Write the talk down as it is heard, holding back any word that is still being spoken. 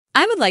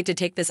I would like to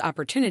take this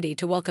opportunity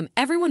to welcome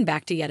everyone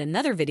back to yet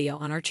another video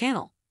on our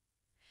channel.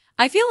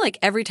 I feel like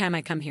every time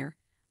I come here,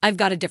 I've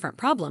got a different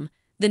problem.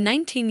 The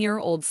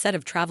 19-year-old said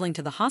of traveling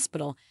to the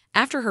hospital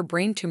after her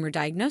brain tumor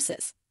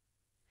diagnosis.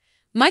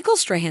 Michael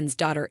Strahan's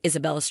daughter,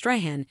 Isabella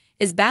Strahan,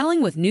 is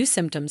battling with new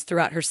symptoms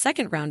throughout her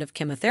second round of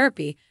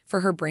chemotherapy for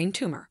her brain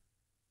tumor.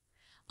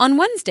 On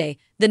Wednesday,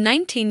 the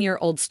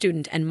 19-year-old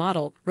student and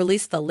model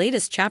released the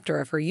latest chapter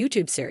of her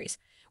YouTube series,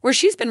 where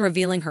she's been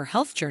revealing her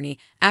health journey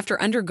after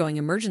undergoing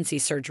emergency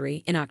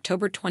surgery in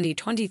October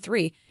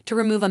 2023 to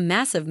remove a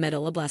massive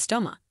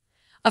medulloblastoma,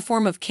 a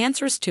form of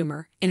cancerous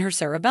tumor in her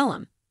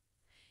cerebellum.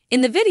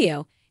 In the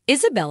video,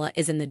 Isabella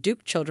is in the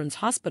Duke Children's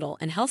Hospital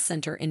and Health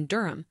Center in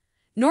Durham,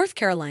 North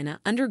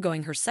Carolina,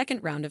 undergoing her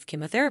second round of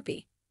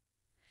chemotherapy.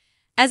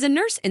 As a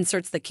nurse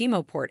inserts the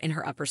chemo port in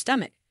her upper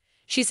stomach,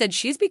 she said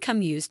she's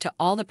become used to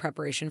all the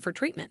preparation for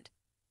treatment.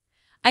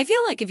 "I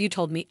feel like if you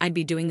told me I'd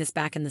be doing this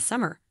back in the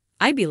summer,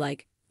 I'd be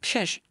like,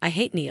 psh, I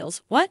hate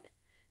needles, what?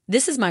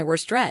 This is my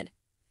worst dread.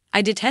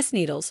 I detest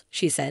needles,"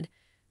 she said,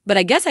 "but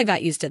I guess I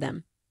got used to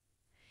them."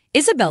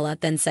 Isabella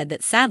then said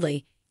that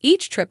sadly,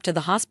 each trip to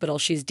the hospital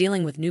she's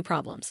dealing with new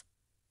problems.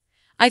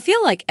 "I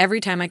feel like every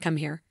time I come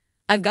here,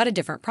 I've got a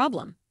different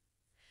problem.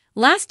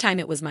 Last time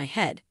it was my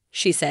head,"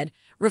 she said,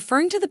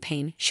 referring to the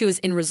pain she was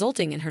in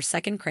resulting in her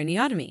second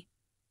craniotomy.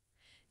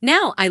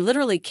 "Now I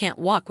literally can't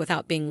walk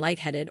without being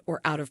lightheaded or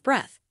out of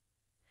breath.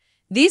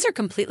 These are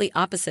completely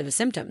opposite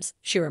symptoms,"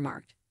 she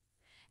remarked.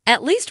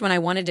 "At least when I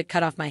wanted to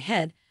cut off my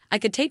head, I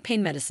could take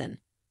pain medicine.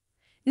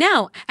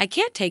 Now I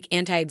can't take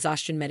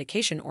anti-exhaustion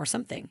medication or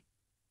something."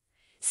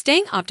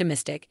 Staying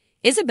optimistic,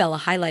 Isabella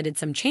highlighted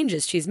some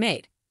changes she's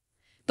made.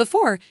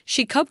 Before,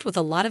 she coped with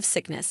a lot of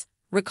sickness,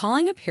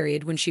 recalling a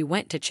period when she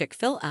went to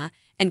Chick-fil-A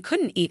and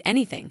couldn't eat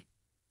anything.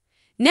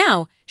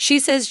 Now, she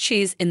says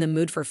she's in the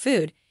mood for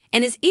food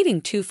and is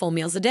eating 2 full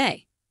meals a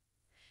day.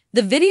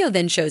 The video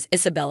then shows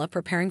Isabella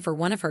preparing for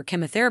one of her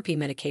chemotherapy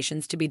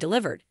medications to be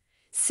delivered,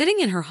 sitting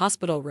in her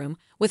hospital room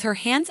with her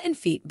hands and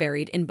feet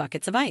buried in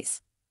buckets of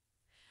ice.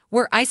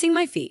 "We're icing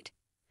my feet.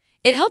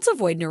 It helps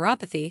avoid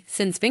neuropathy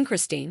since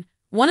vincristine,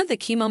 one of the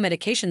chemo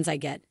medications I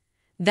get,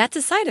 that's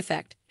a side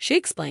effect," she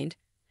explained.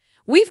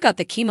 "We've got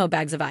the chemo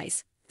bags of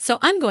ice, so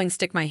I'm going to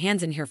stick my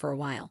hands in here for a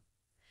while."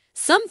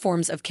 Some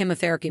forms of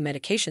chemotherapy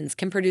medications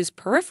can produce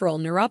peripheral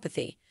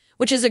neuropathy,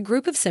 which is a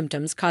group of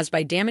symptoms caused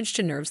by damage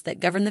to nerves that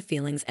govern the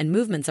feelings and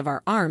movements of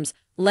our arms,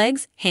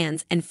 legs,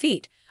 hands, and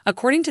feet,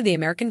 according to the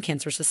American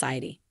Cancer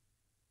Society.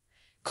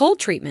 Cold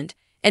treatment,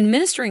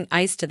 administering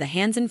ice to the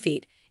hands and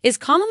feet, is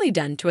commonly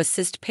done to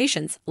assist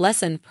patients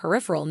lessen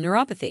peripheral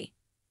neuropathy.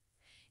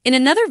 In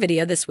another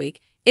video this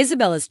week,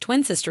 Isabella's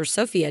twin sister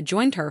Sophia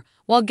joined her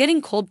while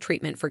getting cold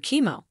treatment for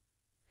chemo.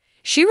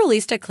 She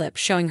released a clip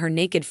showing her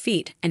naked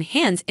feet and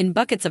hands in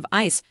buckets of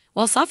ice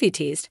while Sophie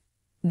teased,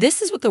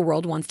 "This is what the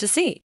world wants to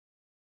see."